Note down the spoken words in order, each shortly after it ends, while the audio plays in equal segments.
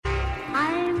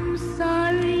I'm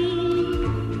sorry,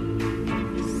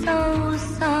 so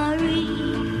sorry.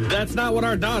 That's not what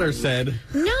our daughter said.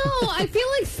 No, I feel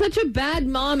like such a bad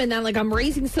mom and that like I'm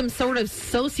raising some sort of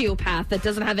sociopath that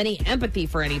doesn't have any empathy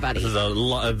for anybody. This is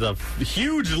a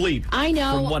huge leap. I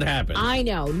know. From what happened. I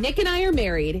know. Nick and I are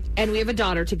married, and we have a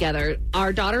daughter together.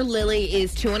 Our daughter, Lily,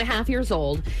 is 2.5 years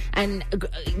old, and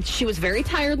she was very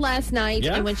tired last night.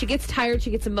 Yeah. And when she gets tired,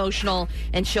 she gets emotional,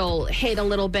 and she'll hit a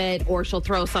little bit, or she'll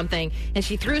throw something. And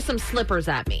she threw some slippers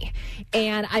at me.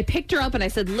 And I picked her up, and I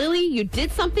said, Lily, you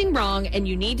did something wrong, and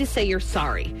you need to say you're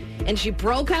sorry. And she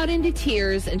broke out into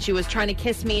tears, and she was trying to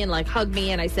kiss me and, like, hug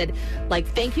me. And I said, like,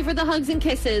 thank you for the hugs and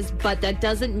kisses, but that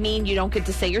doesn't mean you don't get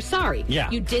to say you're sorry. Yeah.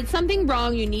 You did something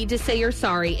wrong. You need to say you're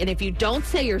sorry. And if you don't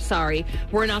say you're sorry,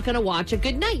 we're not going to watch a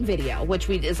good night video, which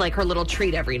is like her little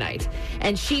treat every night.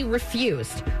 And she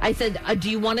refused. I said, do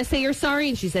you want to say you're sorry?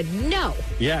 And she said, no.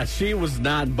 Yeah, she was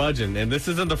not budging. And this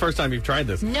isn't the first time you've tried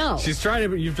this. No.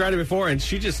 You've tried it before, and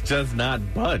she just does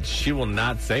not budge. She will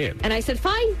not say it. And I said,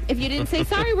 fine. If you didn't say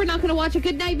sorry, we're not going to watch a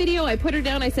good night video. I put her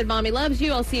down. I said, Mommy loves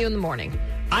you. I'll see you in the morning.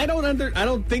 I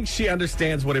don't think she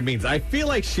understands what it means. I feel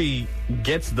like she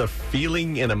gets the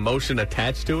feeling and emotion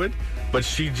attached to it, but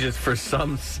she just, for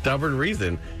some stubborn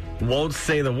reason, won't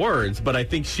say the words, but I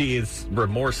think she is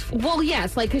remorseful. Well,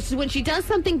 yes, like, because when she does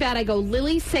something bad, I go,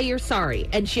 Lily, say you're sorry.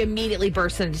 And she immediately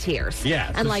bursts into tears. Yeah.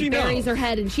 And, so like, she buries knows. her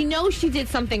head, and she knows she did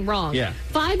something wrong. Yeah.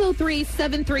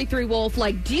 503-733-WOLF.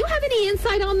 Like, do you have any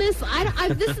insight on this?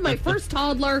 This is my first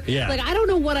toddler. Yeah. Like, I don't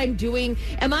know what I'm doing.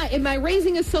 Am I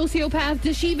raising a sociopath?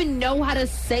 Does she even know how to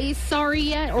say sorry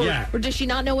yet? Or does she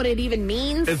not know what it even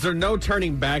means? Is there no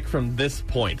turning back from this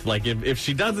point? Like, if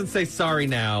she doesn't say sorry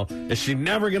now, is she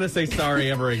never going to say sorry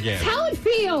ever again? That's how it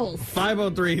feels.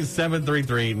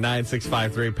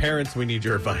 503-733-9653. Parents, we need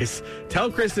your advice. Tell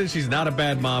Kristen she's not a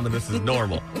bad mom and this is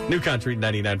normal. New Country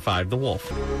 99.5, The Wolf.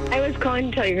 I was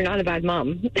calling to tell you you're not a bad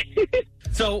mom.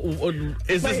 So,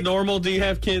 is this normal? Do you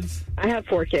have kids? I have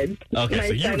 4 kids. Okay, My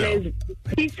so you son know.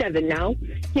 he's 7 now.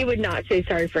 He would not say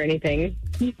sorry for anything.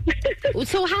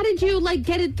 So how did you, like,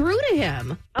 get it through to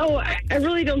him? Oh, I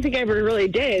really don't think I ever really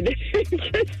did.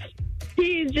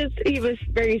 He was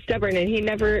very stubborn, and he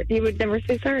would never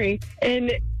say sorry.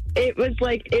 And it was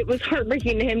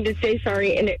heartbreaking to him to say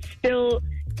sorry, and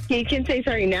he can say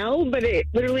sorry now, but it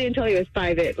literally until he was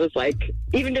 5, it was like,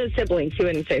 even to his siblings, he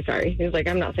wouldn't say sorry. He was like,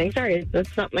 I'm not saying sorry.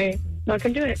 That's not going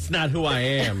to do it. It's not who I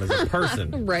am as a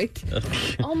person. Right.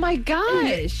 Oh, my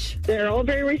gosh. They're all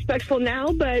very respectful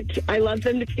now, but I love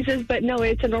them to pieces. But no,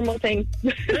 it's a normal thing.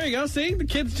 There you go. See, some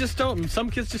kids just don't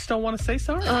want to say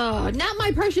sorry. Oh, not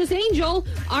my precious angel.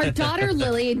 Our daughter,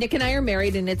 Lily, Nick and I are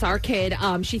married, and it's our kid.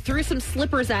 She threw some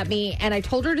slippers at me, and I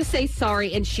told her to say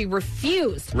sorry, and she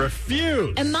refused.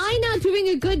 Refuse. Am I not doing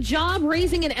a good job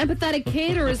raising an empathetic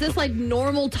kid, or is this like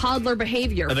normal toddler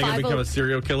behavior? Are they going to become a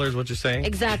serial killer is what you're saying?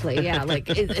 Exactly, yeah. Like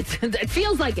it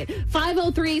feels like it.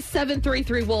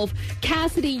 503-733-WOLF.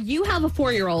 Cassidy, you have a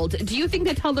 4-year-old. Do you think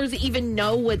that toddlers even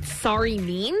know what sorry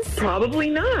means? Probably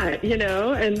not,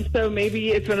 and so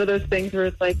maybe it's one of those things where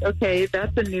it's like, okay,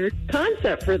 that's a new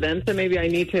concept for them, so maybe I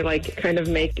need to like kind of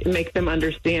make them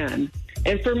understand.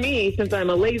 And for me, since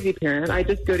I'm a lazy parent, I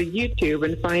just go to YouTube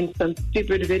and find some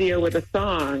stupid video with a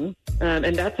song,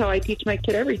 and that's how I teach my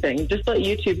kid everything. Just let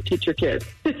YouTube teach your kids.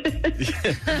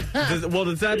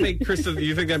 Does that make Kristen, do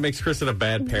you think that makes Kristen a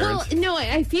bad parent? Well, no,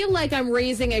 I feel like I'm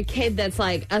raising a kid that's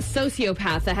like a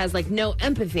sociopath that has like no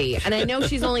empathy. And I know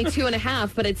she's only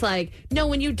 2.5, but it's like, no,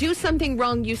 when you do something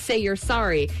wrong, you say you're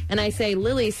sorry. And I say,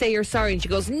 Lily, say you're sorry. And she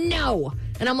goes, no.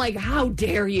 And I'm like, how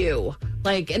dare you?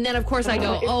 Like, and then of course I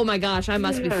go, oh my gosh, I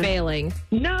must be failing.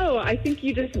 No, I think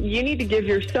you need to give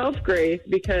yourself grace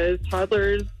because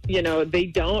toddlers,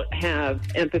 they don't have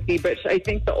empathy. But I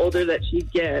think the older that she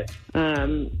gets,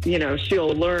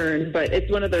 she'll learn. But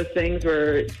it's one of those things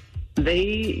where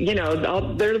they,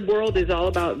 their world is all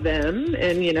about them,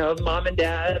 and mom and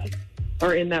dad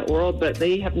are in that world, but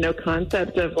they have no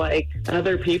concept of like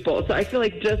other people. So I feel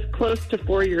like just close to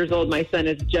 4 years old, my son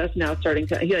is just now starting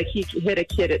to, he hit a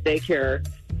kid at daycare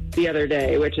the other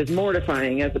day, which is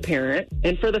mortifying as a parent.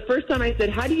 And for the first time I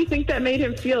said, how do you think that made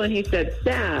him feel? And he said,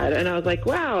 sad. And I was like,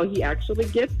 wow, he actually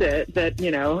gets it that,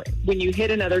 when you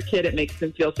hit another kid, it makes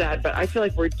them feel sad. But I feel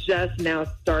like we're just now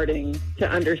starting to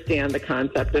understand the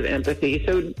concept of empathy.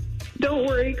 So don't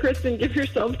worry, Kristen, give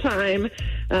yourself time.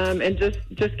 and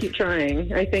just keep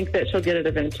trying. I think that she'll get it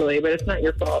eventually, but it's not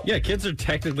your fault. Yeah, kids are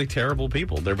technically terrible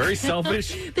people. They're very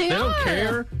selfish. They don't are.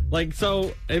 care. Like,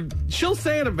 so if she'll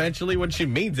say it eventually when she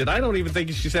means it. I don't even think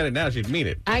if she said it now, she'd mean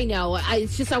it. I know.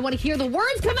 It's just I want to hear the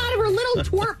words come out of her little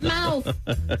twerp mouth.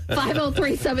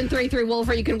 503-733-WOLF,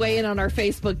 or you can weigh in on our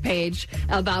Facebook page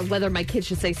about whether my kid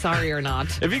should say sorry or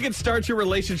not. If you could start your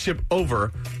relationship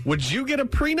over, would you get a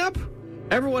prenup?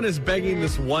 Everyone is begging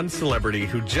this one celebrity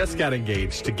who just got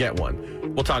engaged to get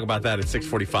one. We'll talk about that at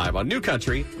 6:45 on New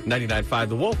Country 99.5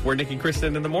 The Wolf. We're Nick and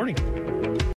Kristen in the morning.